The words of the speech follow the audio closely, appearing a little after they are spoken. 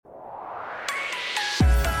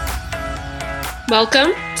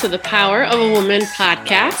Welcome to the Power of a Woman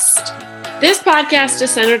podcast. This podcast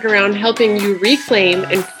is centered around helping you reclaim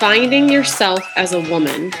and finding yourself as a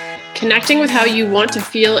woman, connecting with how you want to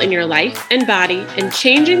feel in your life and body, and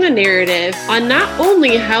changing the narrative on not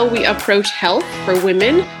only how we approach health for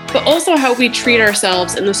women, but also how we treat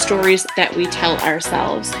ourselves and the stories that we tell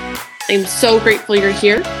ourselves. I'm so grateful you're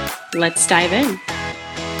here. Let's dive in.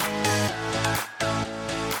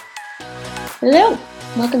 Hello,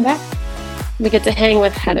 welcome back. We get to hang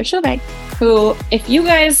with Heather Chauvin, who, if you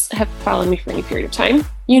guys have followed me for any period of time,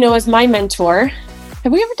 you know is my mentor.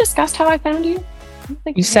 Have we ever discussed how I found you?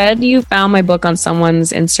 You said you found my book on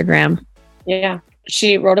someone's Instagram. Yeah.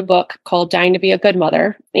 She wrote a book called Dying to Be a Good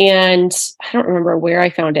Mother. And I don't remember where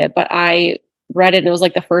I found it, but I read it and it was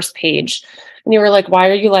like the first page. And you were like, why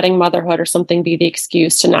are you letting motherhood or something be the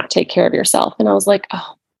excuse to not take care of yourself? And I was like,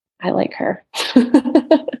 oh, I like her.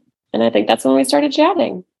 And I think that's when we started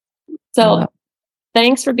chatting. So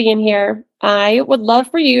thanks for being here. I would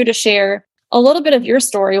love for you to share a little bit of your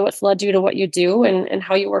story, what's led you to what you do and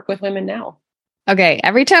how you work with women now. Okay.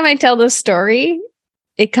 Every time I tell this story,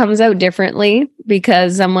 it comes out differently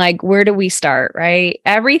because I'm like, where do we start, right?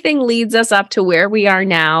 Everything leads us up to where we are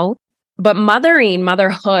now. But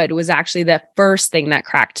motherhood was actually the first thing that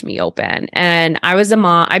cracked me open. And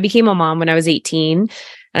I became a mom when I was 18. And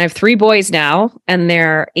I have 3 boys now, and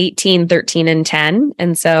they're 18, 13, and 10.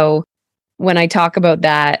 And so when I talk about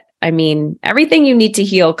that, I mean, everything you need to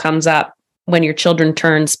heal comes up when your children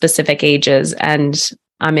turn specific ages, and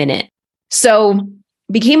I'm in it. So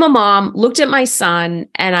became a mom, looked at my son,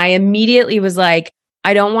 and I immediately was like,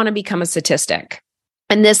 I don't want to become a statistic.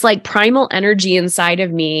 And this like primal energy inside of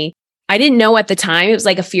me, I didn't know at the time, it was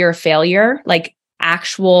like a fear of failure, like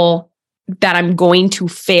actual that I'm going to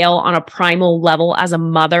fail on a primal level as a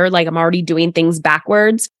mother, like I'm already doing things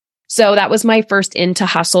backwards. So that was my first into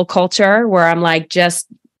hustle culture where I'm like just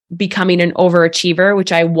becoming an overachiever,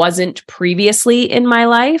 which I wasn't previously in my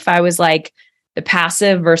life. I was like the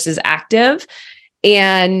passive versus active.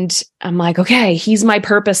 And I'm like, okay, he's my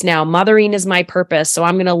purpose now. Mothering is my purpose. So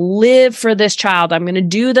I'm going to live for this child. I'm going to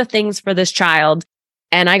do the things for this child.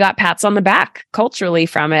 And I got pats on the back culturally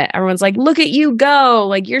from it. Everyone's like, look at you go.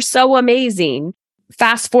 Like, you're so amazing.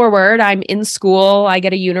 Fast forward, I'm in school. I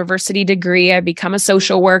get a university degree. I become a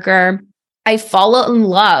social worker. I fall in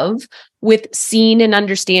love with seeing and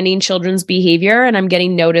understanding children's behavior, and I'm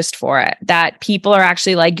getting noticed for it. That people are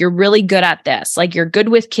actually like, you're really good at this. Like, you're good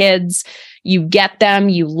with kids. You get them.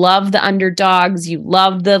 You love the underdogs. You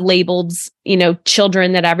love the labeled,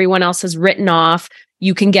 children that everyone else has written off.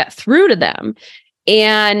 You can get through to them.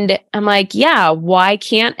 And I'm like, yeah, why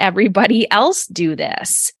can't everybody else do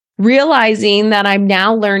this? Realizing that I'm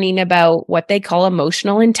now learning about what they call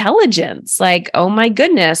emotional intelligence. Like, oh my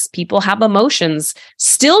goodness, people have emotions.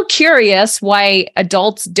 Still curious why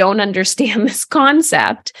adults don't understand this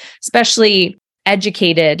concept, especially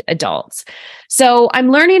educated adults. So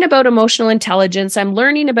I'm learning about emotional intelligence. I'm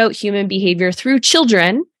learning about human behavior through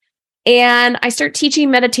children. And I start teaching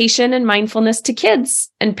meditation and mindfulness to kids,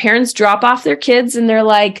 and parents drop off their kids and they're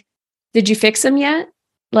like, did you fix them yet?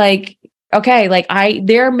 Like, okay,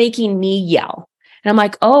 they're making me yell. And I'm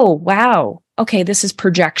like, oh, wow. Okay, this is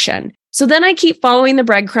projection. So then I keep following the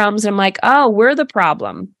breadcrumbs and I'm like, oh, we're the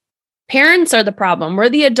problem. Parents are the problem. We're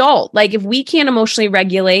the adult. Like, if we can't emotionally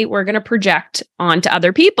regulate, we're going to project onto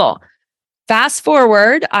other people. Fast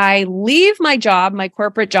forward, I leave my job, my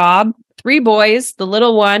corporate job, 3 boys, the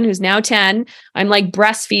little one who's now 10. I'm like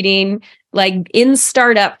breastfeeding, like in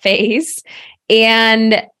startup phase.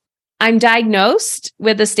 And I'm diagnosed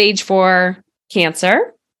with a stage 4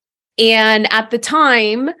 cancer. And at the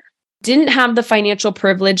time, didn't have the financial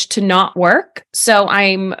privilege to not work. So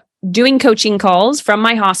I'm doing coaching calls from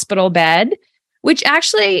my hospital bed, which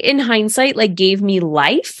actually in hindsight, like gave me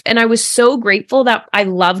life. And I was so grateful that I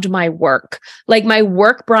loved my work. Like, my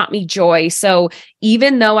work brought me joy. So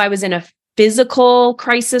even though I was in a physical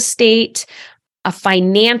crisis state, a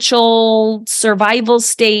financial survival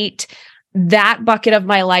state, that bucket of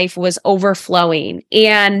my life was overflowing.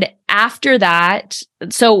 And after that,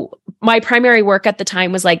 so my primary work at the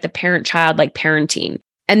time was like the parent-child, like parenting.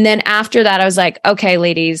 And then after that, I was like, okay,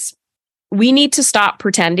 ladies, we need to stop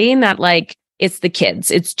pretending that like it's the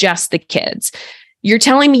kids. It's just the kids. You're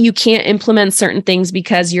telling me you can't implement certain things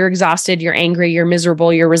because you're exhausted, you're angry, you're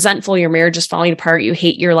miserable, you're resentful, your marriage is falling apart, you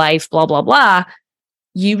hate your life, blah, blah, blah.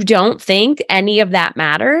 You don't think any of that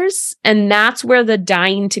matters. And that's where the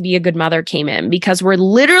dying to be a good mother came in, because we're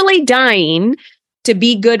literally dying to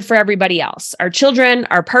be good for everybody else. Our children,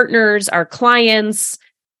 our partners, our clients,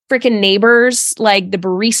 freaking neighbors, like the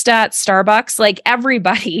barista at Starbucks, like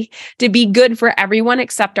everybody, to be good for everyone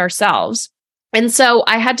except ourselves. And so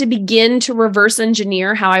I had to begin to reverse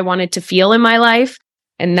engineer how I wanted to feel in my life.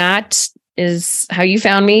 And that is how you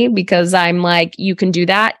found me, because I'm like, you can do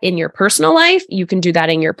that in your personal life. You can do that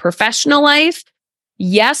in your professional life.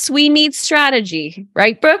 Yes, we need strategy,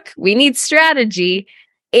 right, Brooke? We need strategy,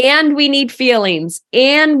 and we need feelings,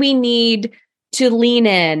 and we need to lean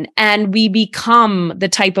in, and we become the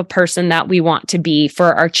type of person that we want to be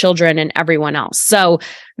for our children and everyone else. So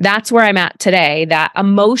that's where I'm at today, that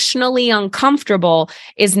emotionally uncomfortable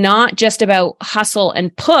is not just about hustle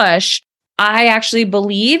and push. I actually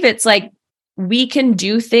believe it's like we can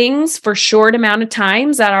do things for short amount of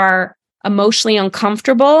times that are emotionally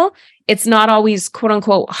uncomfortable. It's not always quote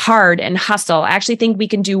unquote hard and hustle. I actually think we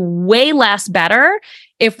can do way less better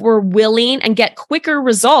if we're willing and get quicker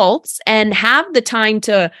results and have the time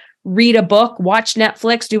to read a book, watch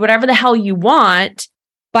Netflix, do whatever the hell you want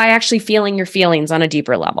by actually feeling your feelings on a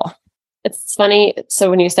deeper level. It's funny. So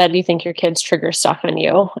when you said you think your kids trigger stuff on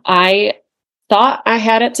you, I thought I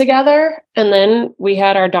had it together. And then we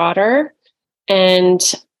had our daughter, and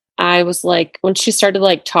I was like, when she started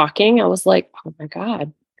like talking, I was like, oh my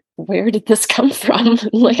God, where did this come from?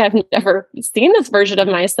 Like, I've never seen this version of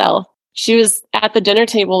myself. She was at the dinner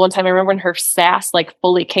table one time. I remember when her sass like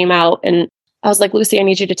fully came out, and I was like, Lucy, I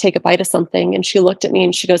need you to take a bite of something. And she looked at me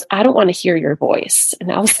and she goes, I don't want to hear your voice.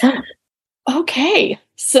 And I was like, okay,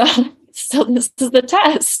 so this is the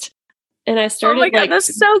test. And I started, oh my God,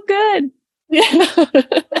 that's so good. Yeah.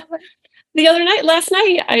 Last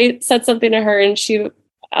night, I said something to her, and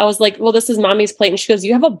I was like, well, this is mommy's plate. And she goes,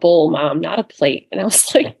 you have a bowl, Mom, not a plate. And I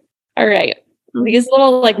was like, all right, these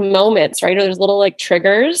little like moments, right? Or there's little like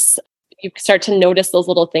triggers. You start to notice those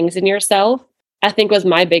little things in yourself, I think was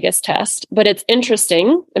my biggest test. But it's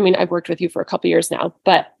interesting. I mean, I've worked with you for a couple years now,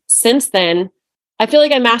 but since then, I feel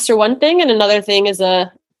like I master one thing, and another thing is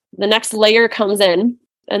the next layer comes in,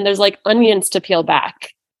 and there's like onions to peel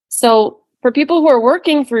back. So for people who are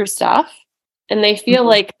working through stuff and they feel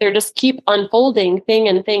like they're just keep unfolding thing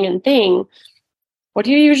and thing and thing, what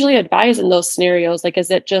do you usually advise in those scenarios? Like, is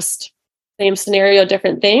it just same scenario,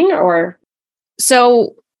 different thing? Or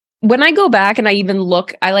so when I go back and I even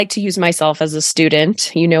look, I like to use myself as a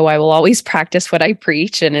student. You know, I will always practice what I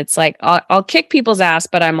preach. And it's like, I'll kick people's ass,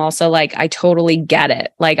 but I'm also like, I totally get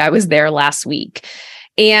it. Like, I was there last week.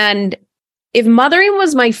 And if mothering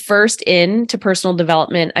was my first into personal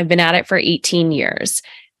development, I've been at it for 18 years.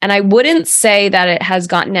 And I wouldn't say that it has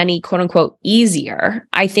gotten any quote unquote easier.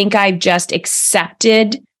 I think I've just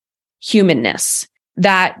accepted humanness,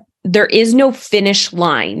 that there is no finish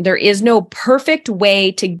line. There is no perfect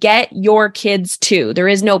way to get your kids to. There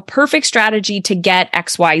is no perfect strategy to get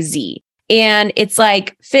XYZ. And it's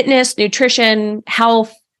like fitness, nutrition,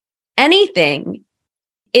 health, anything.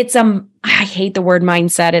 I hate the word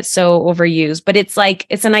mindset. It's so overused, but it's like,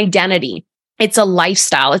 it's an identity. It's a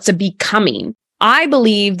lifestyle. It's a becoming. I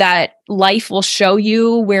believe that life will show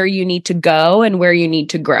you where you need to go and where you need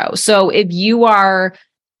to grow. So if you are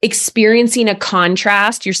experiencing a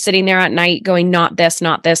contrast, you're sitting there at night going, not this,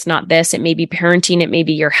 not this, not this. It may be parenting. It may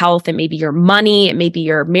be your health. It may be your money. It may be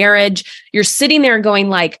your marriage. You're sitting there going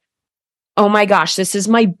like, oh my gosh, this is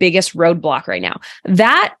my biggest roadblock right now.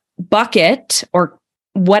 That bucket or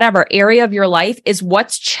whatever area of your life is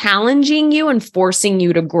what's challenging you and forcing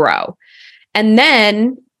you to grow. And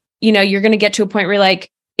then, you're going to get to a point where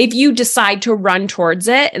like, if you decide to run towards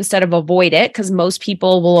it instead of avoid it, because most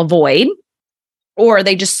people will avoid, or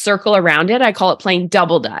they just circle around it. I call it playing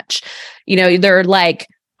double dutch. They're like,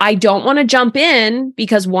 I don't want to jump in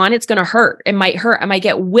because one, it's going to hurt. It might hurt. I might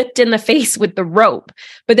get whipped in the face with the rope.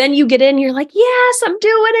 But then you get in, you're like, yes, I'm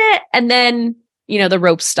doing it. And then, the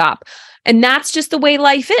ropes stop. And that's just the way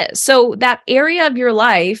life is. So that area of your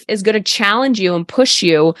life is going to challenge you and push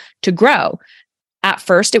you to grow. At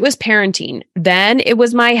first, it was parenting. Then it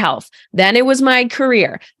was my health. Then it was my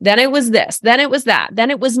career. Then it was this. Then it was that.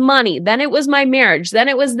 Then it was money. Then it was my marriage. Then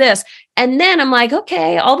it was this. And then I'm like,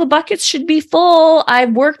 okay, all the buckets should be full.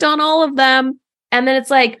 I've worked on all of them. And then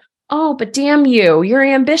it's like, oh, but damn you, you're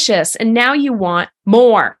ambitious. And now you want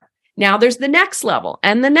more. Now there's the next level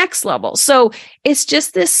and the next level. So it's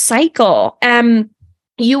just this cycle. And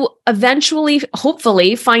you eventually,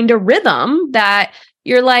 hopefully, find a rhythm that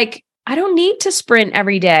you're like, I don't need to sprint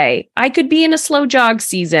every day. I could be in a slow jog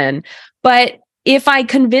season. But if I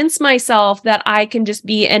convince myself that I can just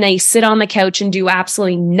be in a sit on the couch and do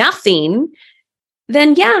absolutely nothing,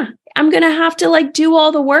 then yeah, I'm going to have to like do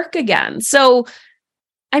all the work again. So,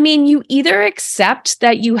 I mean, you either accept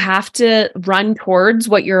that you have to run towards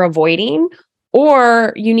what you're avoiding,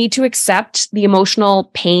 or you need to accept the emotional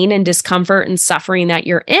pain and discomfort and suffering that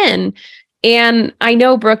you're in And I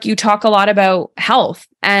know, Brooke, you talk a lot about health,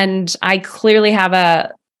 and I clearly have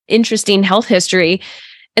a interesting health history.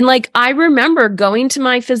 And like, I remember going to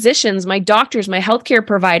my physicians, my doctors, my healthcare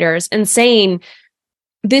providers, and saying,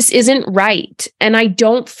 this isn't right. And I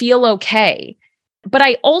don't feel okay. But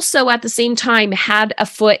I also, at the same time, had a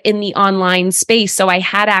foot in the online space. So I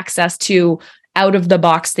had access to out of the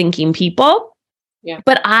box thinking people. Yeah.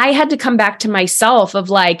 But I had to come back to myself of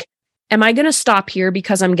like, am I going to stop here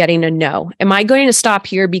because I'm getting a no? Am I going to stop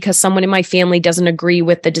here because someone in my family doesn't agree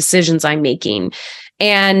with the decisions I'm making?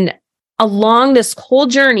 And along this whole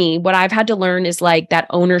journey, what I've had to learn is like that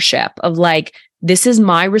ownership of like, this is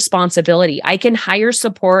my responsibility. I can hire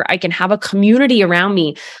support. I can have a community around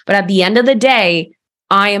me. But at the end of the day,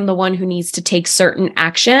 I am the one who needs to take certain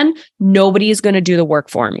action. Nobody is going to do the work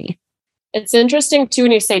for me. It's interesting too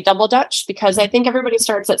when you say double dutch, because I think everybody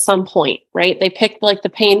starts at some point, right? They pick like the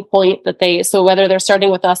pain point so whether they're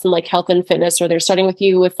starting with us in like health and fitness, or they're starting with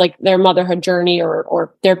you with like their motherhood journey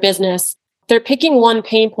or their business, they're picking one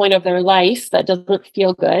pain point of their life that doesn't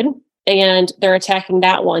feel good and they're attacking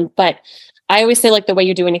that one. But I always say like the way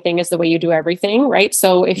you do anything is the way you do everything, right?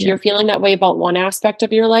 So if you're feeling that way about one aspect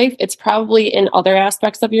of your life, it's probably in other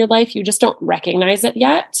aspects of your life. You just don't recognize it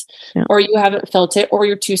yet, or you haven't felt it, or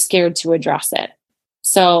you're too scared to address it.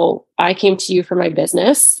 So I came to you for my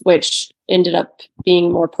business, which ended up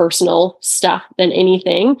being more personal stuff than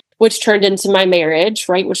anything, which turned into my marriage,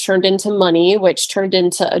 right? Which turned into money, which turned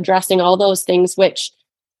into addressing all those things, which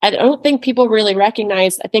I don't think people really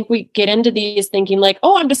recognize. I think we get into these thinking like,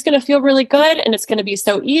 oh, I'm just going to feel really good and it's going to be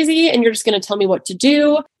so easy and you're just going to tell me what to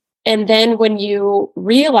do. And then when you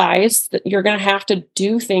realize that you're going to have to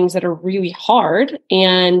do things that are really hard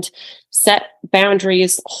and set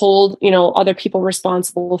boundaries, hold, other people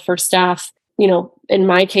responsible for stuff, in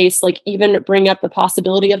my case, like even bring up the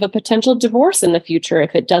possibility of a potential divorce in the future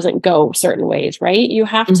if it doesn't go certain ways, right? You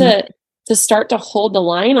have to start to hold the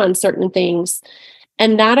line on certain things.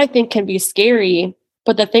 And that I think can be scary.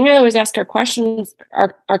 But the thing I always ask our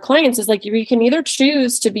clients is like, you can either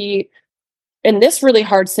choose to be in this really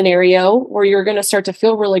hard scenario where you're going to start to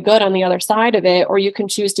feel really good on the other side of it, or you can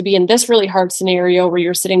choose to be in this really hard scenario where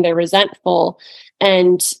you're sitting there resentful.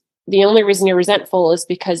 And the only reason you're resentful is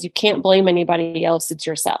because you can't blame anybody else. It's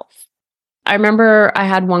yourself. I remember I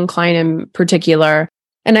had one client in particular,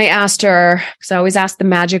 and I asked her, because I always ask the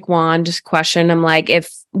magic wand question. I'm like,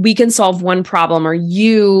 if we can solve one problem,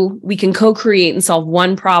 we can co-create and solve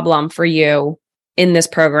one problem for you in this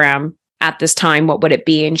program at this time, what would it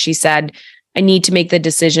be? And she said, I need to make the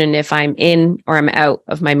decision if I'm in or I'm out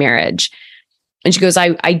of my marriage. And she goes,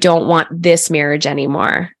 I don't want this marriage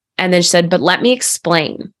anymore. And then she said, but let me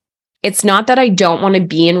explain. It's not that I don't want to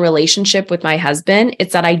be in relationship with my husband.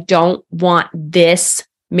 It's that I don't want this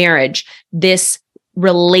marriage, this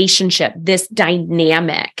relationship, this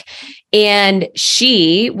dynamic. And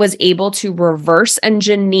she was able to reverse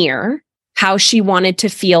engineer how she wanted to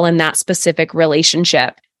feel in that specific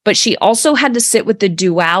relationship. But she also had to sit with the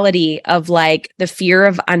duality of like the fear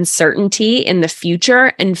of uncertainty in the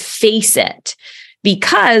future and face it.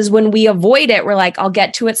 Because when we avoid it, we're like, I'll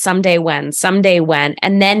get to it someday when.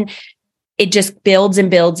 And then it just builds and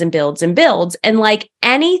builds and builds and builds. And like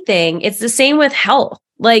anything, it's the same with health.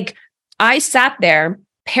 Like I sat there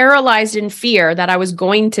paralyzed in fear that I was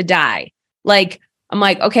going to die. Like, I'm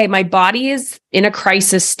like, okay, my body is in a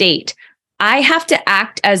crisis state. I have to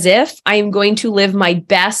act as if I am going to live my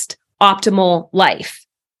best optimal life.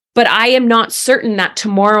 But I am not certain that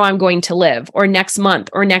tomorrow I'm going to live, or next month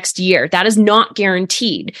or next year. That is not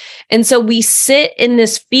guaranteed. And so we sit in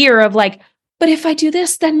this fear of like, but if I do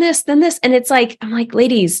this, then this, then this. And it's like, I'm like,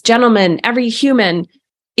 ladies, gentlemen, every human,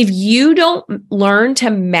 if you don't learn to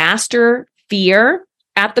master fear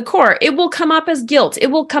at the core, it will come up as guilt. It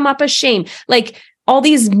will come up as shame. Like all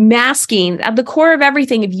these masking at the core of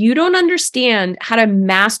everything. If you don't understand how to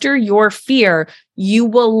master your fear, you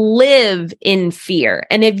will live in fear.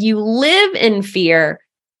 And if you live in fear,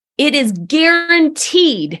 it is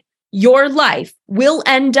guaranteed your life will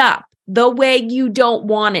end up the way you don't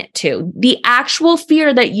want it to. The actual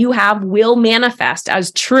fear that you have will manifest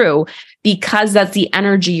as true because that's the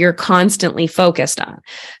energy you're constantly focused on.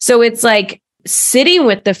 So it's like sitting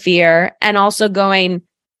with the fear and also going,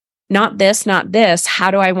 not this, not this.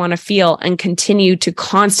 How do I want to feel? And continue to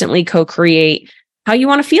constantly co-create how you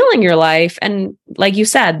want to feel in your life. And like you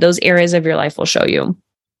said, those areas of your life will show you.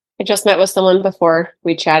 I just met with someone before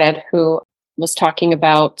we chatted who was talking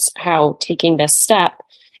about how taking this step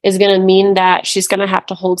is going to mean that she's going to have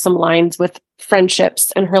to hold some lines with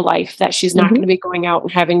friendships in her life, that she's not going to be going out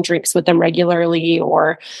and having drinks with them regularly,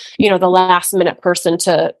 or, the last minute person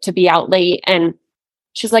to be out late. And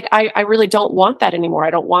she's like, I really don't want that anymore.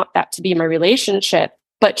 I don't want that to be my relationship.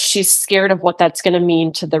 But she's scared of what that's going to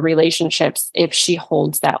mean to the relationships if she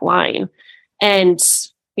holds that line. And,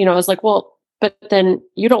 I was like, well, but then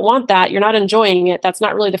you don't want that. You're not enjoying it. That's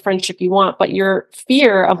not really the friendship you want. But your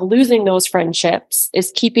fear of losing those friendships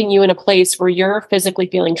is keeping you in a place where you're physically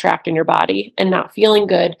feeling trapped in your body and not feeling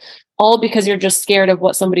good, all because you're just scared of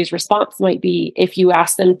what somebody's response might be if you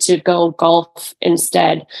ask them to go golf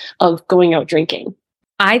instead of going out drinking.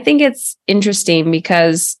 I think it's interesting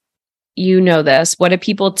because this. What do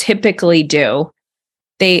people typically do?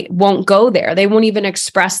 They won't go there. They won't even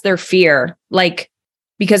express their fear,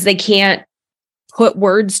 because they can't put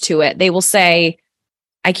words to it. They will say,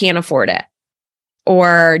 I can't afford it,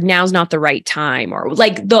 or now's not the right time, or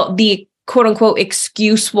the quote unquote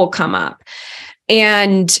excuse will come up.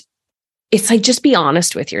 And it's just be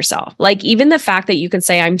honest with yourself. Even the fact that you can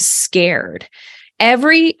say, I'm scared.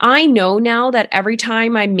 I know now that every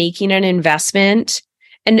time I'm making an investment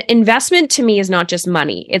to me is not just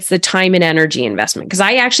money. It's the time and energy investment. Because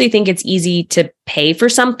I actually think it's easy to pay for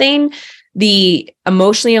something. The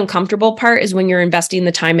emotionally uncomfortable part is when you're investing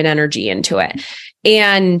the time and energy into it.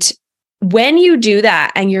 And when you do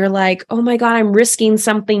that and you're like, oh my God, I'm risking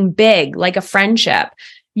something big, like a friendship,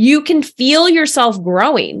 you can feel yourself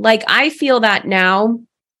growing. I feel that now.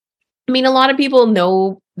 I mean, a lot of people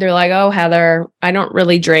know, they're like, oh, Heather, I don't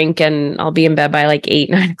really drink and I'll be in bed by 8,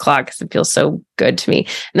 9 o'clock because it feels so good to me.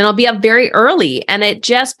 And then I'll be up very early and it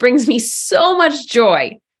just brings me so much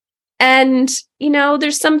joy. And,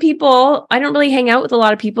 there's some people, I don't really hang out with a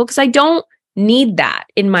lot of people because I don't need that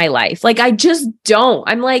in my life. I just don't.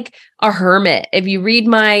 I'm like a hermit. If you read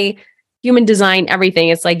my human design, everything,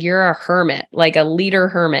 it's like you're a hermit, like a leader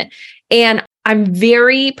hermit. And I'm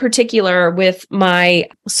very particular with my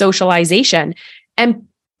socialization.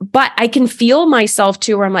 But I can feel myself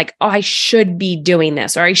too, where I'm like, oh, I should be doing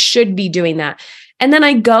this or I should be doing that. And then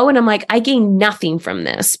I go and I'm like, I gain nothing from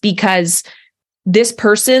this because this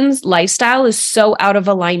person's lifestyle is so out of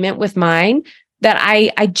alignment with mine that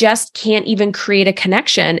I just can't even create a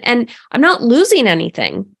connection. And I'm not losing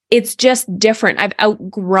anything. It's just different. I've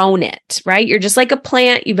outgrown it, right? You're just like a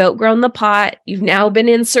plant. You've outgrown the pot. You've now been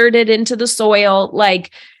inserted into the soil.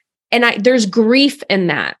 There's grief in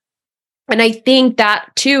that. And I think that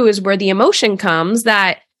too is where the emotion comes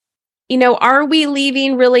that, are we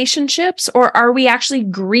leaving relationships or are we actually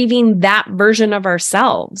grieving that version of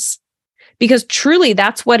ourselves? Because truly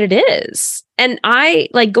that's what it is. And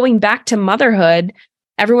going back to motherhood,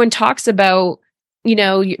 everyone talks about,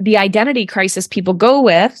 the identity crisis people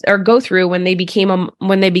go through when they become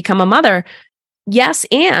a mother. Yes.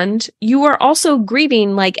 And you are also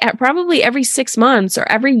grieving at probably every 6 months or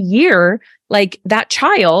every year, that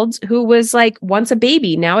child who was once a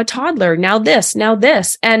baby, now a toddler, now this,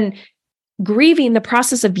 and grieving the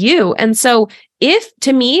process of you. And so if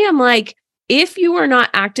you are not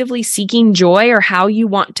actively seeking joy or how you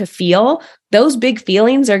want to feel, those big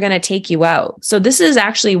feelings are going to take you out. So this is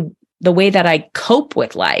actually the way that I cope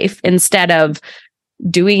with life instead of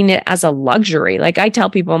doing it as a luxury. I tell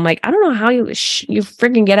people, I'm like, I don't know how you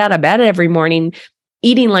freaking get out of bed every morning,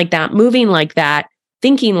 eating like that, moving like that,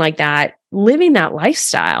 thinking like that, living that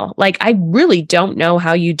lifestyle. I really don't know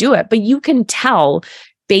how you do it, but you can tell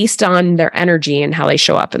based on their energy and how they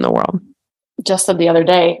show up in the world. Just the other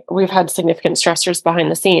day, we've had significant stressors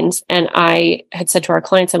behind the scenes. And I had said to our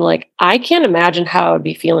clients, I'm like, I can't imagine how I would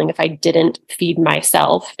be feeling if I didn't feed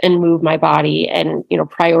myself and move my body and,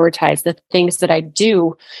 prioritize the things that I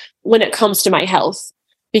do when it comes to my health.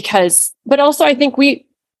 But also I think we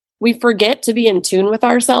forget to be in tune with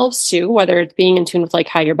ourselves too, whether it's being in tune with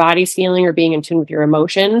how your body's feeling or being in tune with your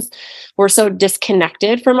emotions. We're so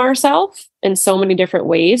disconnected from ourselves in so many different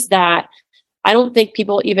ways that I don't think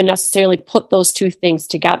people even necessarily put those two things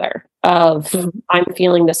together of I'm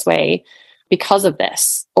feeling this way because of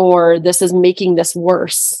this, or this is making this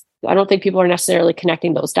worse. I don't think people are necessarily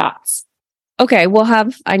connecting those dots. Okay.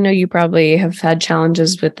 I know you probably have had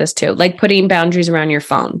challenges with this too, putting boundaries around your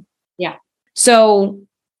phone. Yeah. So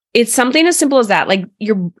it's something as simple as that.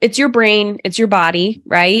 It's your brain, it's your body,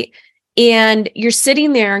 right? And you're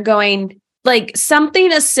sitting there going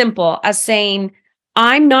something as simple as saying,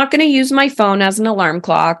 I'm not going to use my phone as an alarm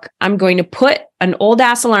clock. I'm going to put an old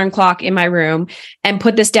ass alarm clock in my room and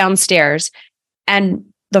put this downstairs. And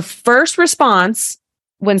the first response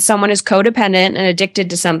when someone is codependent and addicted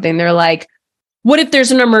to something, they're like, what if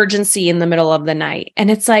there's an emergency in the middle of the night? And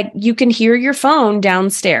it's you can hear your phone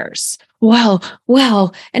downstairs. Well,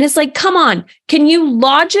 and it's come on, can you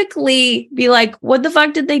logically be what the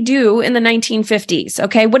fuck did they do in the 1950s?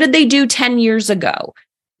 Okay. What did they do 10 years ago?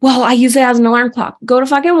 well, I use it as an alarm clock. Go to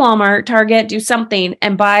fucking Walmart, Target, do something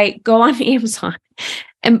and go on Amazon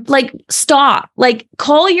and like, stop, like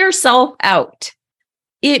call yourself out.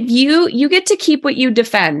 If you get to keep what you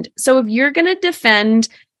defend. So if you're going to defend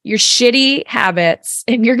your shitty habits,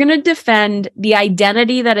 if you're going to defend the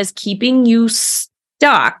identity that is keeping you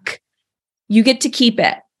stuck, you get to keep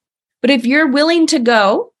it. But if you're willing to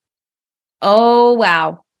go, oh,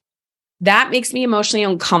 wow, that makes me emotionally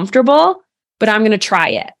uncomfortable, but I'm going to try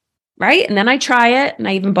it. Right. And then I try it. And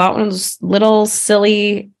I even bought one of those little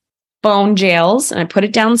silly phone jails and I put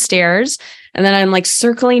it downstairs. And then I'm like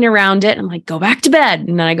circling around it. And I'm like, go back to bed.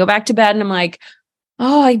 And then I go back to bed and I'm like,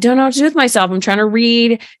 oh, I don't know what to do with myself. I'm trying to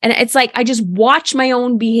read. And it's like, I just watch my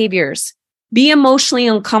own behaviors. Be emotionally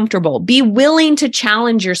uncomfortable. Be willing to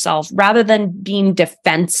challenge yourself rather than being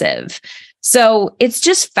defensive. So it's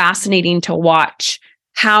just fascinating to watch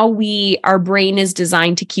how our brain is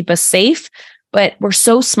designed to keep us safe, but we're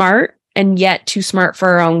so smart and yet too smart for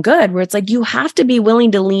our own good, where it's like, you have to be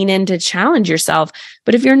willing to lean in to challenge yourself.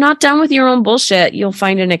 But if you're not done with your own bullshit, you'll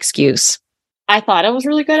find an excuse. I thought I was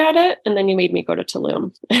really good at it. And then you made me go to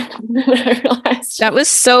Tulum. I realized that was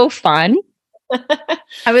so fun.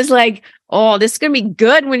 I was like, oh, this is going to be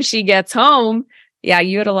good when she gets home. Yeah,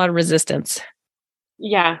 you had a lot of resistance.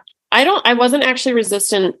 Yeah, I wasn't actually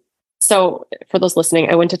resistant. So for those listening,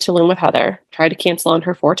 I went to Tulum with Heather, tried to cancel on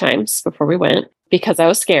her 4 times before we went because I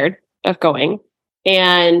was scared of going.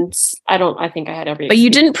 And I think I had every. But you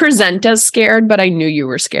didn't present as scared, but I knew you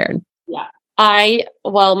were scared. Yeah.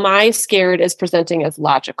 My scared is presenting as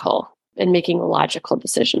logical and making logical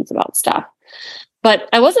decisions about stuff. But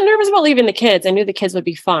I wasn't nervous about leaving the kids. I knew the kids would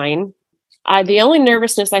be fine. The only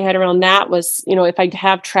nervousness I had around that was, if I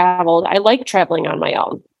have traveled, I like traveling on my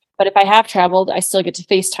own. But if I have traveled, I still get to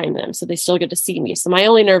FaceTime them. So they still get to see me. So my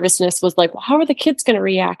only nervousness was like, well, how are the kids going to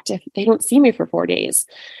react if they don't see me for 4 days?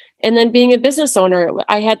 And then being a business owner,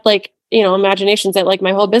 I had imaginations that like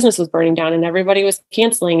my whole business was burning down and everybody was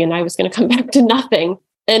canceling and I was going to come back to nothing.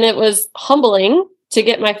 And it was humbling to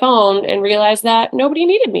get my phone and realize that nobody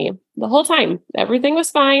needed me the whole time. Everything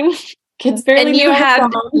was fine. Kids barely and knew you I was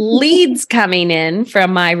had gone. leads coming in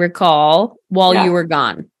from my recall while you were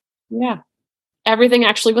gone. Yeah. Everything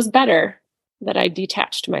actually was better that I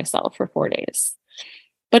detached myself for 4 days.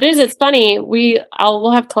 But it's funny.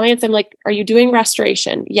 We'll have clients. I'm like, are you doing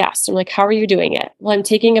restoration? Yes. I'm like, how are you doing it? Well, I'm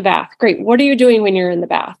taking a bath. Great. What are you doing when you're in the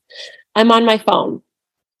bath? I'm on my phone.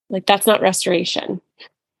 Like, that's not restoration.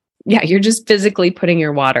 Yeah. You're just physically putting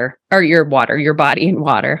your body in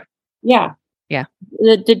water. Yeah. Yeah.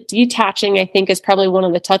 The detaching, I think, is probably one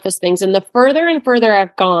of the toughest things. And the further and further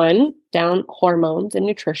I've gone down hormones and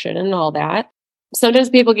nutrition and all that, sometimes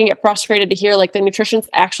people can get frustrated to hear like the nutrition's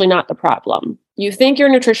actually not the problem. You think your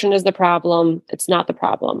nutrition is the problem. It's not the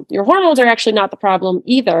problem. Your hormones are actually not the problem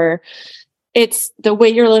either. It's the way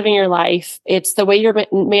you're living your life. It's the way you're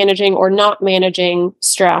managing or not managing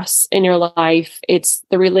stress in your life. It's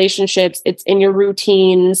the relationships. It's in your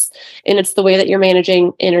routines. And it's the way that you're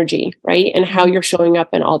managing energy, right? And how you're showing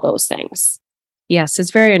up in all those things. Yes,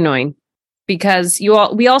 it's very annoying because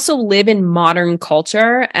we also live in modern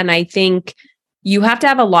culture. And I think you have to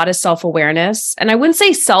have a lot of self-awareness. And I wouldn't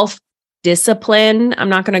say self-discipline. I'm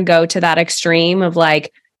not going to go to that extreme of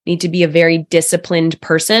like, need to be a very disciplined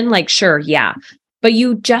person. Like, sure, yeah. But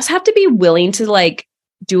you just have to be willing to like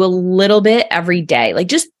do a little bit every day. Like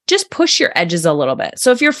just push your edges a little bit.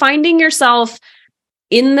 So if you're finding yourself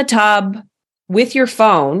in the tub with your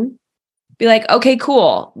phone, be like, okay,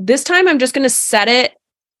 cool. This time I'm just going to set it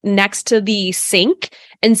next to the sink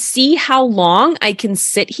and see how long I can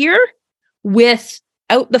sit here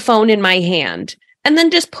without the phone in my hand. And then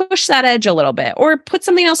just push that edge a little bit or put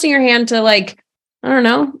something else in your hand to like, I don't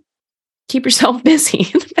know, keep yourself busy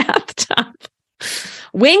in the bathtub.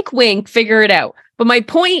 Wink, wink, figure it out. But my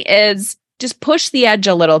point is just push the edge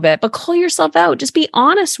a little bit, but call yourself out. Just be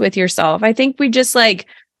honest with yourself. I think we just like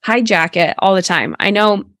hijack it all the time. I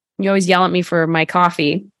know you always yell at me for my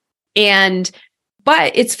coffee.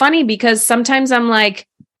 But it's funny because sometimes I'm like,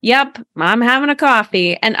 yep, I'm having a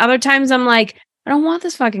coffee. And other times I'm like, I don't want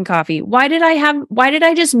this fucking coffee. Why did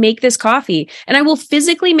I just make this coffee? And I will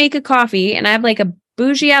physically make a coffee and I have like a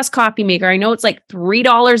bougie ass coffee maker. I know it's like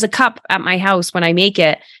 $3 a cup at my house when I make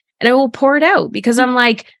it and I will pour it out because I'm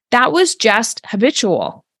like, that was just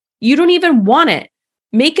habitual. You don't even want it.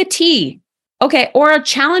 Make a tea. Okay. Or I'll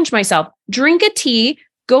challenge myself, drink a tea,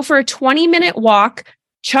 go for a 20-minute walk,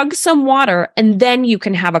 chug some water, and then you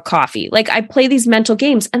can have a coffee. Like I play these mental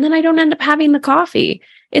games and then I don't end up having the coffee.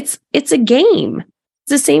 It's a game.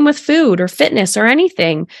 It's the same with food or fitness or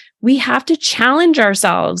anything. We have to challenge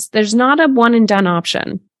ourselves. There's not a one and done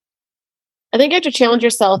option. I think you have to challenge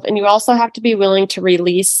yourself, and you also have to be willing to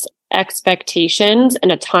release expectations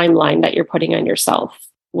and a timeline that you're putting on yourself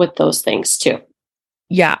with those things too.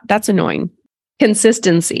 Yeah, that's annoying.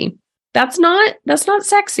 Consistency. That's not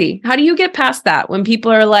sexy. How do you get past that when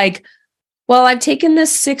people are like, well, I've taken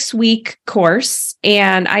this 6-week course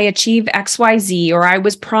and I achieve XYZ, or I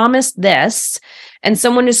was promised this, and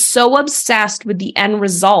someone is so obsessed with the end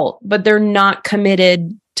result, but they're not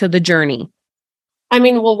committed to the journey? I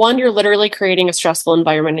mean, well, one, you're literally creating a stressful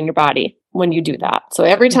environment in your body when you do that. So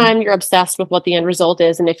every time you're obsessed with what the end result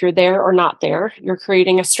is, and if you're there or not there, you're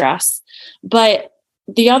creating a stress. But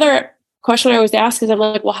the other question I always ask is, I'm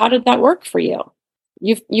like, well, how did that work for you?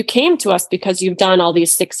 You came to us because you've done all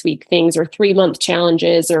these 6-week things or 3-month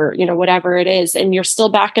challenges or, whatever it is, and you're still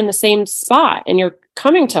back in the same spot and you're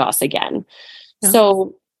coming to us again. Yeah.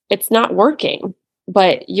 So it's not working,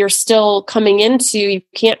 but you're still coming into, you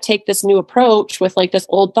can't take this new approach with like this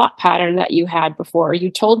old thought pattern that you had before. You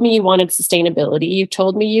told me you wanted sustainability. You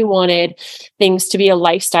told me you wanted things to be a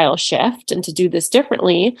lifestyle shift and to do this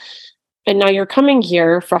differently. And now you're coming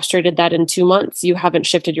here frustrated that in 2 months, you haven't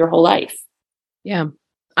shifted your whole life. Yeah.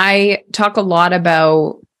 I talk a lot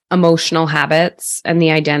about emotional habits and the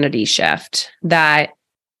identity shift that,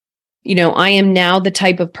 I am now the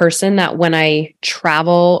type of person that when I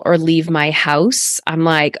travel or leave my house, I'm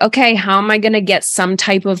like, okay, how am I going to get some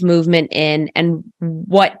type of movement in, and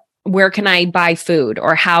where can I buy food,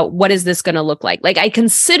 or what is this going to look like? Like, I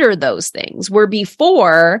consider those things, where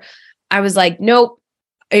before I was like, nope,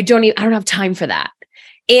 I don't have time for that.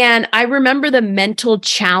 And I remember the mental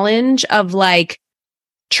challenge of like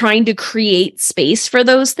trying to create space for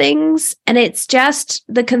those things. And it's just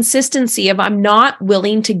the consistency of, I'm not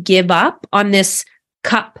willing to give up on this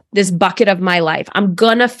cup, this bucket of my life. I'm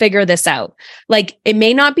gonna figure this out. Like, it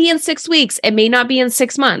may not be in 6 weeks, it may not be in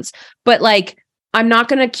 6 months, but like, I'm not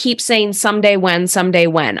gonna keep saying someday when.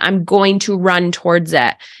 I'm going to run towards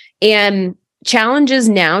it. And challenges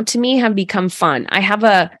now to me have become fun.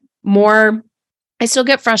 I still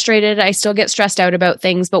get frustrated. I still get stressed out about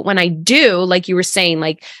things. But when I do, like you were saying,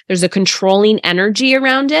 like there's a controlling energy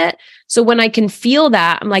around it. So when I can feel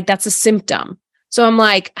that, I'm like, that's a symptom. So I'm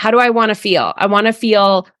like, how do I want to feel? I want to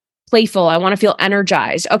feel playful. I want to feel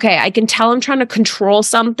energized. Okay, I can tell I'm trying to control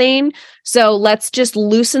something. So let's just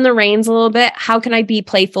loosen the reins a little bit. How can I be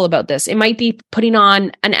playful about this? It might be putting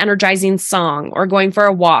on an energizing song, or going for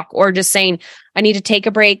a walk, or just saying, I need to take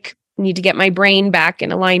a break, need to get my brain back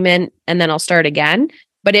in alignment, and then I'll start again.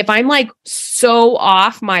 But if I'm like so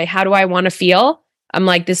off my how do I want to feel, I'm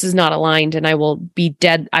like, this is not aligned, and I will be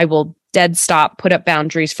dead. I will dead stop, put up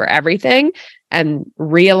boundaries for everything, and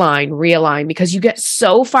realign, because you get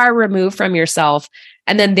so far removed from yourself.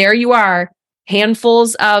 And then there you are,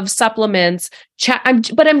 handfuls of supplements.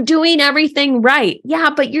 But I'm doing everything right. Yeah,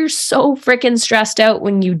 but you're so freaking stressed out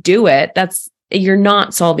when you do it. You're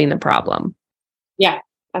not solving the problem. Yeah.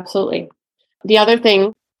 Absolutely. The other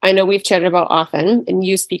thing I know we've chatted about often, and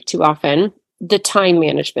you speak to often, the time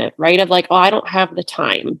management, right? Of like, oh, I don't have the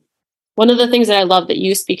time. One of the things that I love that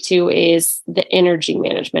you speak to is the energy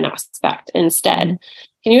management aspect instead.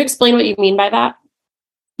 Can you explain what you mean by that?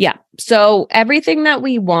 Yeah. So everything that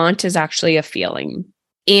we want is actually a feeling.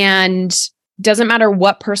 And doesn't matter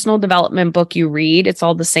what personal development book you read, it's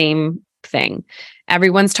all the same thing.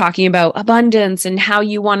 Everyone's talking about abundance and how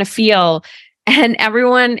you want to feel. And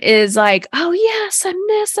everyone is like, oh, yes,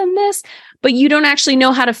 I'm this. But you don't actually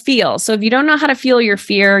know how to feel. So if you don't know how to feel your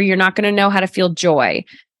fear, you're not going to know how to feel joy.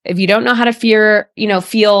 If you don't know how to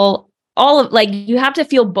feel all of, like, you have to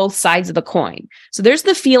feel both sides of the coin. So there's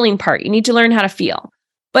the feeling part. You need to learn how to feel.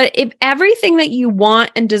 But if everything that you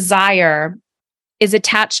want and desire is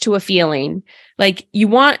attached to a feeling, like you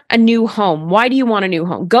want a new home. Why do you want a new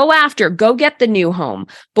home? Go get the new home.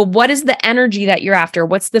 But what is the energy that you're after?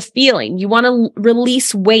 What's the feeling? You want to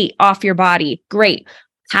release weight off your body. Great.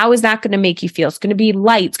 How is that going to make you feel? It's going to be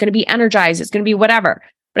light. It's going to be energized. It's going to be whatever.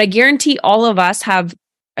 But I guarantee all of us have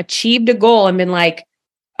achieved a goal and been like,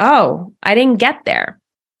 oh, I didn't get there.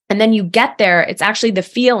 And then you get there, it's actually the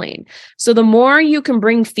feeling. So the more you can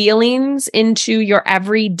bring feelings into your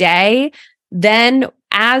everyday, then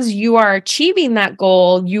as you are achieving that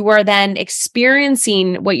goal, you are then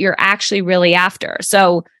experiencing what you're actually really after.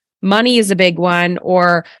 So money is a big one,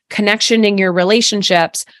 or connection in your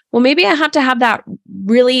relationships. Well, maybe I have to have that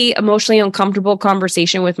really emotionally uncomfortable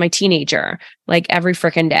conversation with my teenager, like every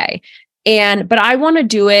freaking day. But I want to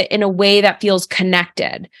do it in a way that feels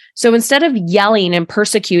connected. So instead of yelling and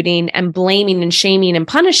persecuting and blaming and shaming and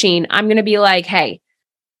punishing, I'm going to be like, hey,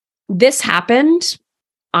 this happened.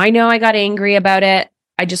 I know I got angry about it.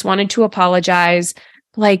 I just wanted to apologize.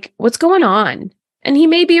 Like, what's going on? And he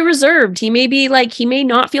may be reserved. He may be like, he may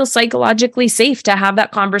not feel psychologically safe to have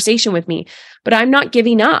that conversation with me, but I'm not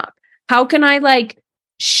giving up. How can I like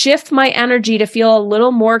shift my energy to feel a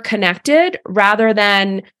little more connected rather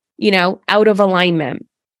than, out of alignment?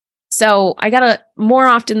 So I gotta, more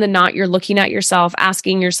often than not, you're looking at yourself,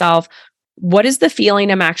 asking yourself, what is the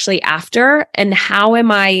feeling I'm actually after? And how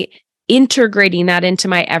am I integrating that into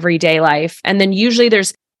my everyday life? And then usually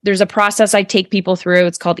there's a process I take people through.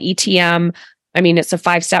 It's called ETM. I mean, it's a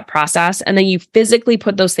 5-step process. And then you physically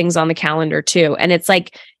put those things on the calendar too. And it's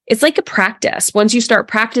like a practice. Once you start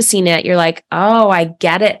practicing it, you're like, oh, I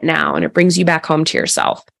get it now. And it brings you back home to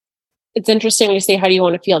yourself. It's interesting when you say, how do you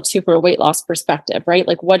want to feel too from a weight loss perspective, right?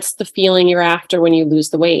 Like, what's the feeling you're after when you lose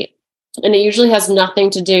the weight? And it usually has nothing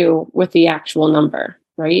to do with the actual number,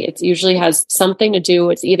 right? It usually has something to do.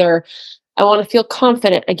 It's either I want to feel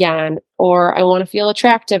confident again, or I want to feel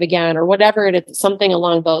attractive again, or whatever it is, something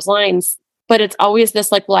along those lines. But it's always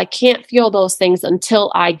this like, well, I can't feel those things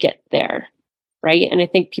until I get there, right? And I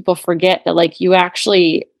think people forget that like you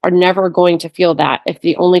actually are never going to feel that if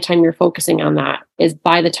the only time you're focusing on that is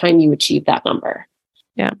by the time you achieve that number.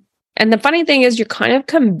 Yeah. And the funny thing is you're kind of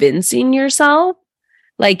convincing yourself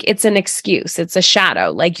like it's an excuse, it's a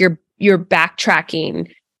shadow, like you're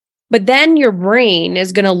backtracking. But then your brain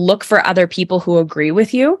is going to look for other people who agree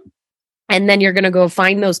with you. And then you're going to go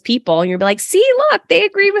find those people and you'll be like, see, look, they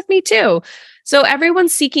agree with me too. So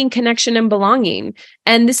everyone's seeking connection and belonging.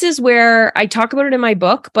 And this is where I talk about it in my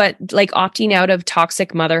book, but like opting out of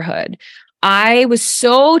toxic motherhood. I was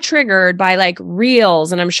so triggered by like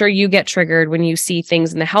reels, and I'm sure you get triggered when you see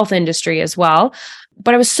things in the health industry as well.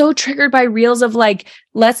 But I was so triggered by reels of like,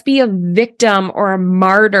 let's be a victim or a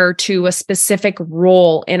martyr to a specific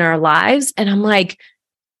role in our lives. And I'm like,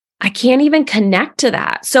 I can't even connect to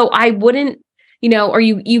that. So I wouldn't, or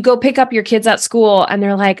you go pick up your kids at school and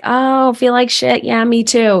they're like, oh, feel like shit. Yeah, me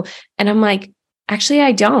too. And I'm like, actually,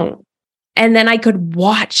 I don't. And then I could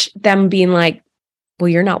watch them being like, well,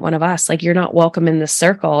 you're not one of us. Like, you're not welcome in this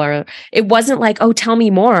circle. Or it wasn't like, oh, tell me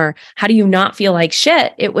more. How do you not feel like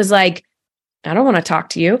shit? It was like, I don't want to talk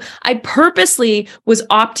to you. I purposely was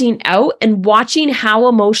opting out and watching how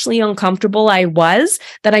emotionally uncomfortable I was,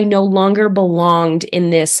 that I no longer belonged in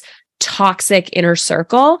this toxic inner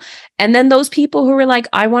circle. And then those people who were like,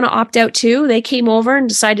 I want to opt out too, they came over and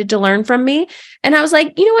decided to learn from me. And I was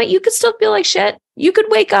like, you know what? You could still feel like shit. You could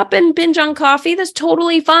wake up and binge on coffee. That's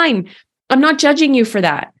totally fine. I'm not judging you for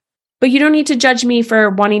that. But you don't need to judge me for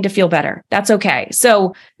wanting to feel better. That's okay.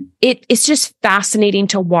 So it's just fascinating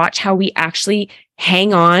to watch how we actually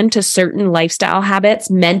hang on to certain lifestyle habits,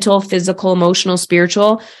 mental, physical, emotional,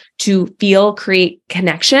 spiritual, to create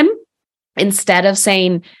connection, instead of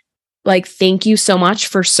saying, like, thank you so much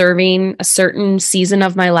for serving a certain season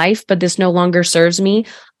of my life, but this no longer serves me.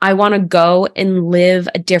 I want to go and live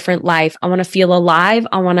a different life. I want to feel alive.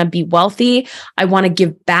 I want to be wealthy. I want to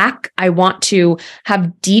give back. I want to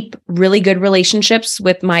have deep, really good relationships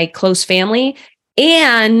with my close family.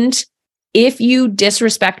 And if you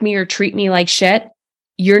disrespect me or treat me like shit,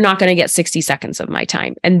 you're not going to get 60 seconds of my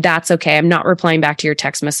time. And that's okay. I'm not replying back to your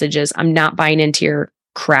text messages. I'm not buying into your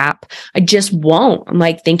crap. I just won't. I'm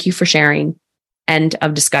like, thank you for sharing. End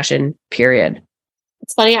of discussion, period.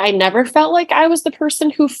 It's funny. I never felt like I was the person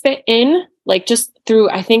who fit in, like just through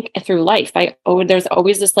life. There's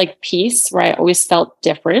always this like piece where I always felt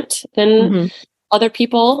different than other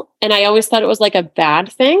people. And I always thought it was like a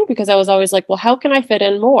bad thing, because I was always like, well, how can I fit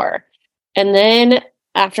in more? And then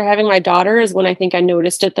after having my daughter is when I think I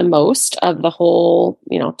noticed it the most, of the whole,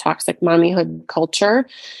 toxic mommyhood culture.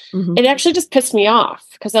 It actually just pissed me off,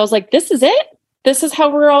 because I was like, this is it. This is how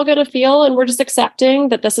we're all going to feel. And we're just accepting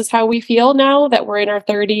that this is how we feel now that we're in our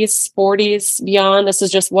 30s, 40s, beyond. This is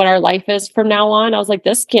just what our life is from now on. I was like,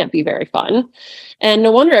 this can't be very fun. And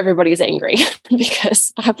no wonder everybody's angry,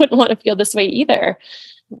 because I wouldn't want to feel this way either.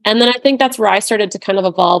 And then I think that's where I started to kind of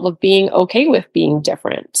evolve, of being okay with being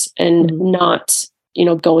different and not,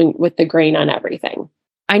 going with the grain on everything.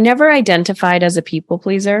 I never identified as a people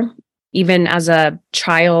pleaser, even as a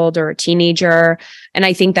child or a teenager. And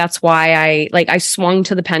I think that's why I swung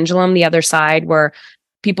to the pendulum, the other side, where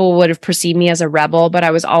people would have perceived me as a rebel, but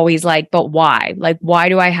I was always like, but why? Like, why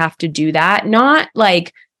do I have to do that? Not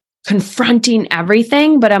like confronting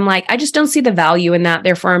everything, but I'm like, I just don't see the value in that.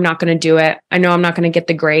 Therefore, I'm not going to do it. I know I'm not going to get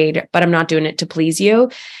the grade, but I'm not doing it to please you.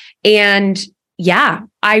 And yeah,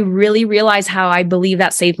 I really realized how I believe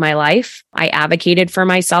that saved my life. I advocated for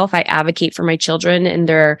myself. I advocate for my children and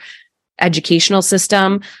their educational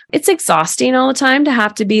system. It's exhausting all the time to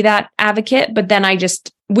have to be that advocate, but then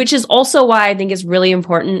which is also why I think it's really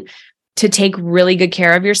important to take really good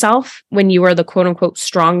care of yourself when you are the quote unquote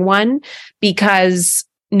strong one, because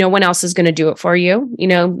no one else is going to do it for you. You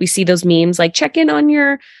know, we see those memes like check in on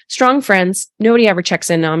your strong friends. Nobody ever checks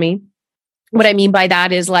in on me. What I mean by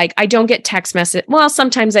that is like, I don't get text message. Well,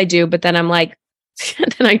 sometimes I do, but then I'm like,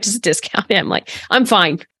 then I just discount it. I'm like, I'm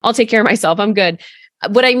fine. I'll take care of myself. I'm good.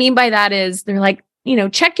 What I mean by that is they're like, you know,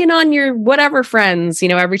 check in on your whatever friends, you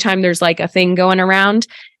know, every time there's like a thing going around.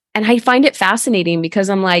 And I find it fascinating because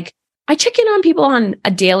I'm like, I check in on people on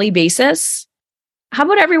a daily basis. How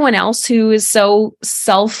about everyone else who is so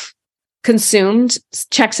self-consumed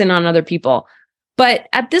checks in on other people? But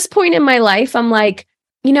at this point in my life, I'm like,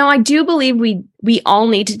 you know, I do believe we all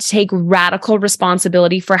need to take radical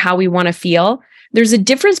responsibility for how we want to feel. There's a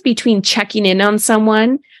difference between checking in on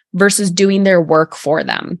someone versus doing their work for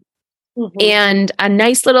them. Mm-hmm. And a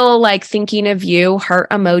nice little like thinking of you, heart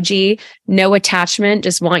emoji, no attachment,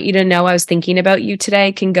 just want you to know I was thinking about you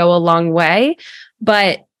today can go a long way.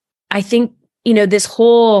 But I think, you know, this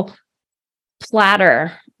whole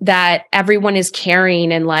platter that everyone is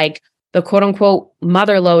carrying and like the quote unquote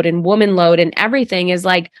mother load and woman load and everything is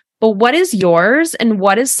like, but what is yours and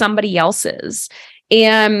what is somebody else's?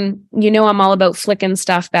 And, you know, I'm all about flicking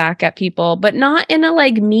stuff back at people, but not in a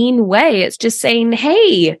like mean way. It's just saying,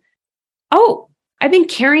 hey, oh, I've been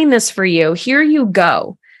carrying this for you. Here you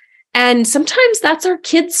go. And sometimes that's our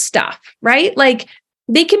kids' stuff, right? Like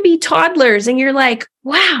they can be toddlers and you're like,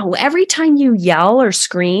 wow, every time you yell or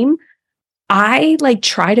scream, I like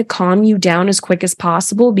try to calm you down as quick as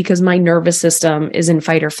possible because my nervous system is in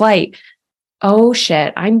fight or flight. Oh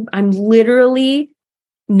shit, I'm literally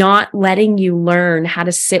not letting you learn how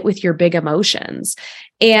to sit with your big emotions.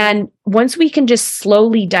 And once we can just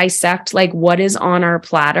slowly dissect like what is on our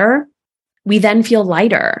platter, we then feel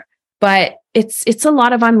lighter. But it's a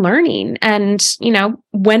lot of unlearning. And, you know,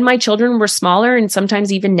 when my children were smaller and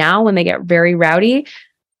sometimes even now when they get very rowdy,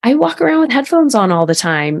 I walk around with headphones on all the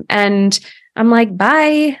time. And I'm like,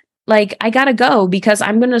 bye. Like, I gotta go because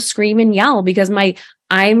I'm going to scream and yell because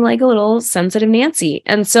I'm like a little sensitive Nancy.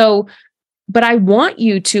 And so, but I want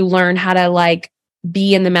you to learn how to like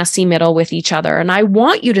be in the messy middle with each other. And I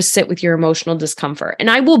want you to sit with your emotional discomfort. And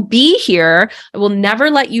I will be here. I will never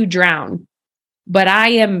let you drown. But I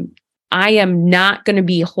am not going to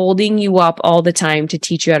be holding you up all the time to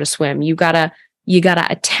teach you how to swim. You gotta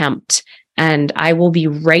attempt, and I will be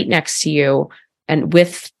right next to you and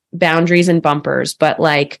with boundaries and bumpers. But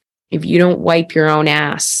like, if you don't wipe your own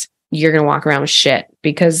ass, you're going to walk around with shit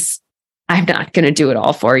because I'm not going to do it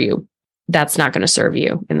all for you. That's not going to serve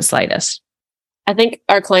you in the slightest. I think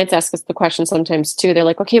our clients ask us the question sometimes too. They're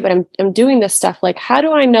like, okay, but I'm doing this stuff. Like, how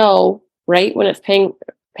do I know, right, when it's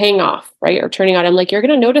paying off, right? Or turning on. I'm like, you're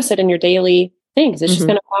going to notice it in your daily things. It's just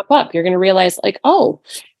going to pop up. You're going to realize like, oh,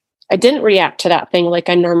 I didn't react to that thing like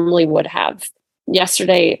I normally would have.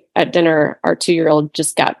 Yesterday at dinner, our 2-year-old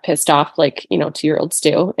just got pissed off, like, you know, 2-year-olds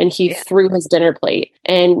do. And he threw his dinner plate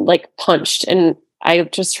and like punched. And I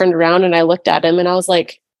just turned around and I looked at him and I was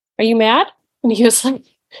like, are you mad? And he was like,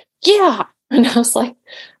 yeah. And I was like,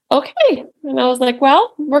 okay. And I was like,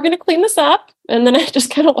 well, we're going to clean this up. And then I just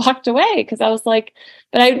kind of walked away because I was like,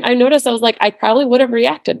 but I noticed, I was like, I probably would have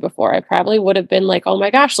reacted before. I probably would have been like, oh my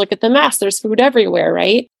gosh, look at the mess. There's food everywhere,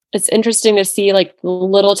 right? It's interesting to see like the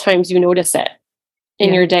little times you notice it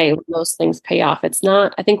in your day when those things pay off. It's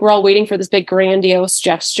not, I think we're all waiting for this big grandiose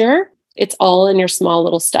gesture. It's all in your small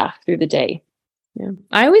little stuff through the day. Yeah.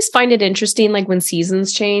 I always find it interesting, like when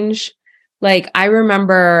seasons change. Like I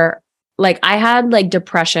remember, like I had like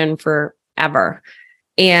depression forever.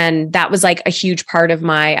 And that was like a huge part of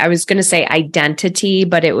my, I was going to say identity,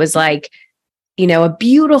 but it was like, you know, a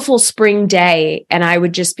beautiful spring day. And I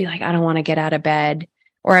would just be like, I don't want to get out of bed.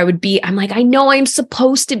 Or I'm like, I know I'm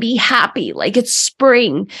supposed to be happy. Like it's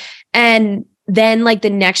spring. And then like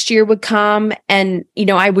the next year would come and, you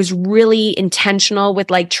know, I was really intentional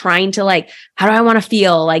with like trying to like, how do I want to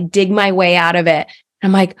feel? Like dig my way out of it. And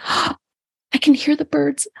I'm like, oh, I can hear the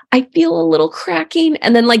birds. I feel a little cracking.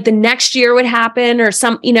 And then like the next year would happen or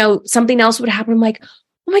something else would happen. I'm like,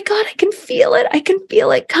 oh my God, I can feel it. I can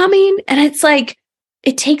feel it coming. And it's like,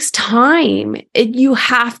 it takes time. You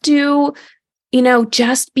have to, you know,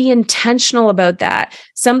 just be intentional about that.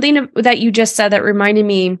 Something that you just said that reminded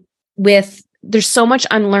me there's so much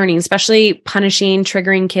unlearning, especially punishing,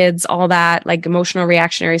 triggering kids, all that, like emotional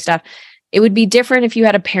reactionary stuff. It would be different if you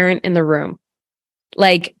had a parent in the room,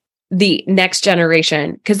 like the next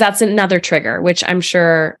generation, because that's another trigger, which I'm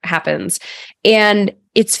sure happens. And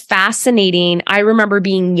it's fascinating. I remember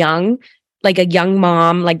being young, like a young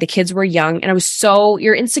mom, like the kids were young, and I was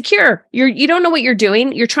you're insecure. You don't know what you're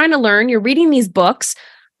doing. You're trying to learn. You're reading these books,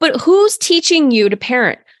 but who's teaching you to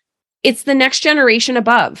parent? it's the next generation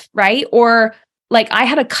above, right? Or like I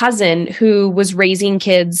had a cousin who was raising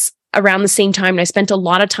kids around the same time, and I spent a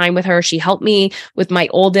lot of time with her. She helped me with my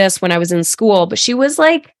oldest when I was in school, but she was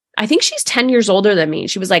like, I think she's 10 years older than me.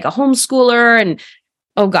 She was like a homeschooler, and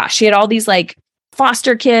oh gosh, she had all these like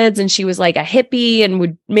foster kids, and she was like a hippie and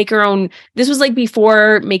would make her own. This was like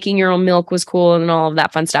before making your own milk was cool and all of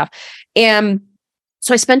that fun stuff. And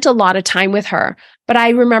so I spent a lot of time with her, but I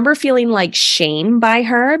remember feeling like shame by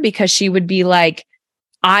her because she would be like,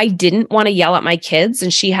 I didn't want to yell at my kids,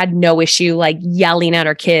 and she had no issue like yelling at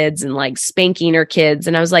her kids and like spanking her kids.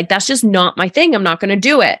 And I was like, that's just not my thing. I'm not going to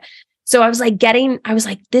do it. So I was like,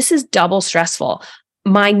 this is double stressful.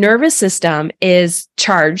 My nervous system is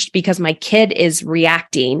charged because my kid is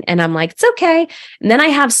reacting, and I'm like, it's okay. And then I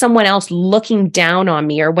have someone else looking down on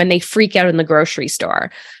me, or when they freak out in the grocery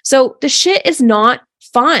store. So the shit is not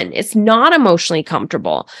fun. It's not emotionally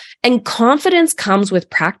comfortable. And confidence comes with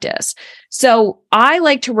practice. So I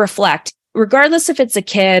like to reflect, regardless if it's a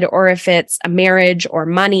kid or if it's a marriage or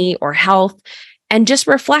money or health, and just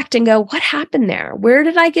reflect and go, what happened there? Where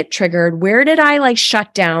did I get triggered? Where did I like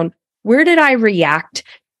shut down? Where did I react?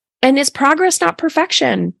 And is progress not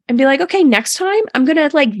perfection? And be like, okay, next time I'm going to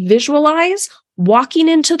like visualize walking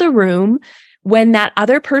into the room when that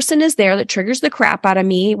other person is there that triggers the crap out of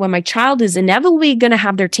me, when my child is inevitably going to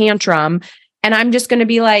have their tantrum. And I'm just going to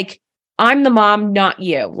be like, I'm the mom, not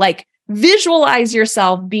you. Like visualize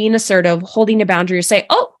yourself being assertive, holding a boundary, or say,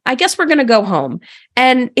 oh, I guess we're going to go home.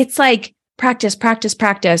 And it's like practice, practice,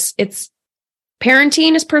 practice. It's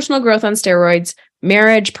parenting is personal growth on steroids,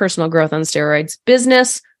 marriage, personal growth on steroids,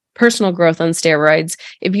 business, personal growth on steroids.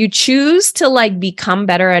 If you choose to like become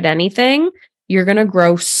better at anything, you're going to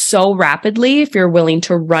grow so rapidly if you're willing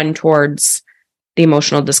to run towards the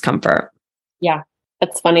emotional discomfort. Yeah,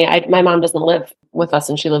 that's funny. My mom doesn't live with us,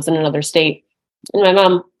 and she lives in another state. And my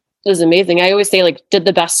mom is amazing. I always say like did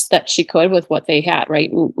the best that she could with what they had, right?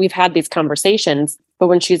 And we've had these conversations, but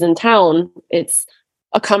when she's in town, it's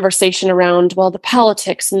a conversation around, well, the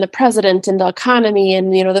politics and the president and the economy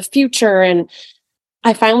and, you know, the future. And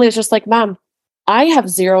I finally was just like, Mom, I have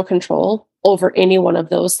zero control over any one of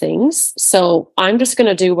those things. So I'm just going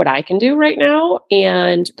to do what I can do right now.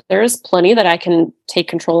 And there's plenty that I can take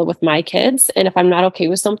control of with my kids. And if I'm not okay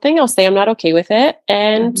with something, I'll say I'm not okay with it,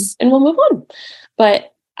 and we'll move on.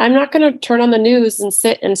 But I'm not going to turn on the news and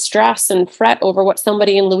sit and stress and fret over what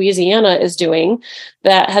somebody in Louisiana is doing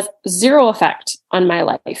that has zero effect on my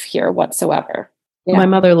life here whatsoever. Yeah. My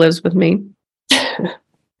mother lives with me.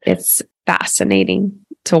 It's fascinating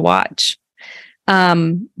to watch.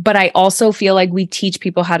 But I also feel like we teach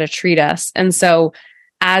people how to treat us. And so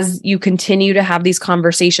as you continue to have these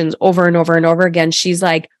conversations over and over and over again, she's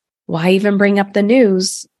like, why even bring up the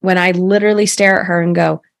news? When I literally stare at her and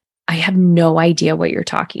go, I have no idea what you're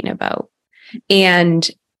talking about. And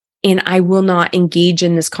I will not engage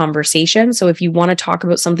in this conversation. So if you want to talk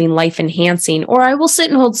about something life enhancing, or I will sit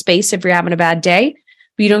and hold space if you're having a bad day,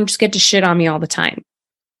 but you don't just get to shit on me all the time.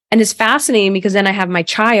 And it's fascinating because then I have my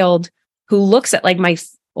child who looks at like my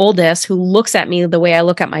oldest, who looks at me the way I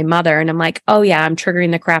look at my mother. And I'm like, oh yeah, I'm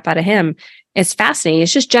triggering the crap out of him. It's fascinating.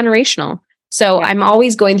 It's just generational. So I'm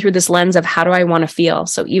always going through this lens of how do I want to feel?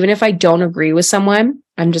 So even if I don't agree with someone,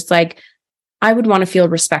 I'm just like, I would want to feel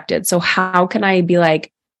respected. So how can I be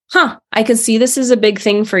like, I can see this is a big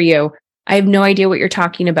thing for you. I have no idea what you're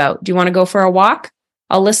talking about. Do you want to go for a walk?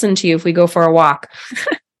 I'll listen to you if we go for a walk.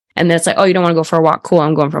 And then it's like, oh, you don't want to go for a walk? Cool,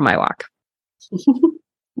 I'm going for my walk.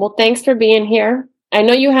 Well, thanks for being here. I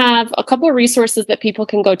know you have a couple of resources that people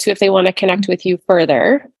can go to if they want to connect with you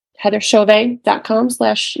further. HeatherChauvet.com/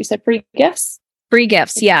 you said free gifts? Free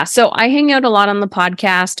gifts, yeah. So I hang out a lot on the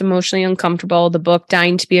podcast, Emotionally Uncomfortable, the book,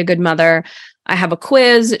 Dying to be a Good Mother. I have a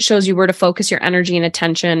quiz. It shows you where to focus your energy and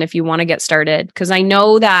attention if you want to get started. Because I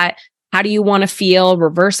know that how do you want to feel,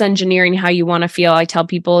 reverse engineering how you want to feel, I tell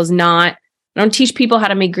people is not, I don't teach people how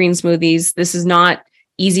to make green smoothies. This is not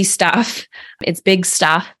easy stuff. It's big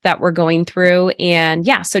stuff that we're going through. And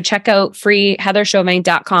yeah, so check out free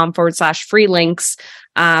HeatherChauvet.com/free links,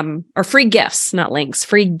 or free gifts, not links,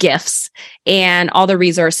 free gifts. And all the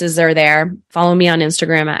resources are there. Follow me on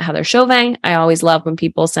Instagram at Heather Chauvet. I always love when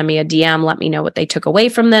people send me a DM, let me know what they took away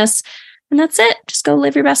from this. And that's it. Just go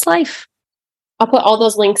live your best life. I'll put all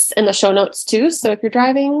those links in the show notes too. So if you're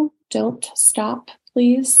driving, don't stop,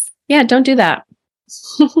 please. Yeah, don't do that.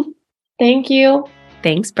 Thank you.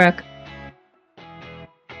 Thanks, Brooke.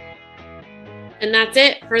 And that's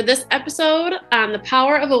it for this episode on the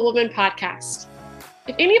Power of a Woman podcast.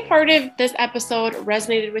 If any part of this episode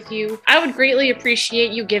resonated with you, I would greatly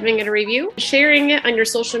appreciate you giving it a review, sharing it on your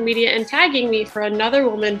social media, and tagging me for another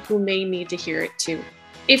woman who may need to hear it too.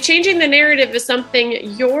 If changing the narrative is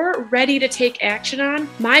something you're ready to take action on,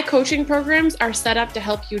 my coaching programs are set up to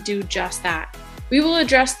help you do just that. We will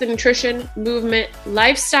address the nutrition, movement,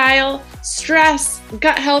 lifestyle, stress,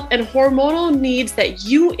 gut health, and hormonal needs that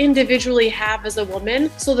you individually have as a woman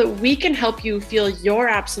so that we can help you feel your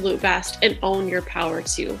absolute best and own your power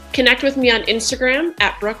too. Connect with me on Instagram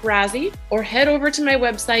at Brooke Rozzi or head over to my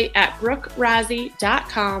website at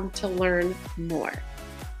brookerazi.com to learn more.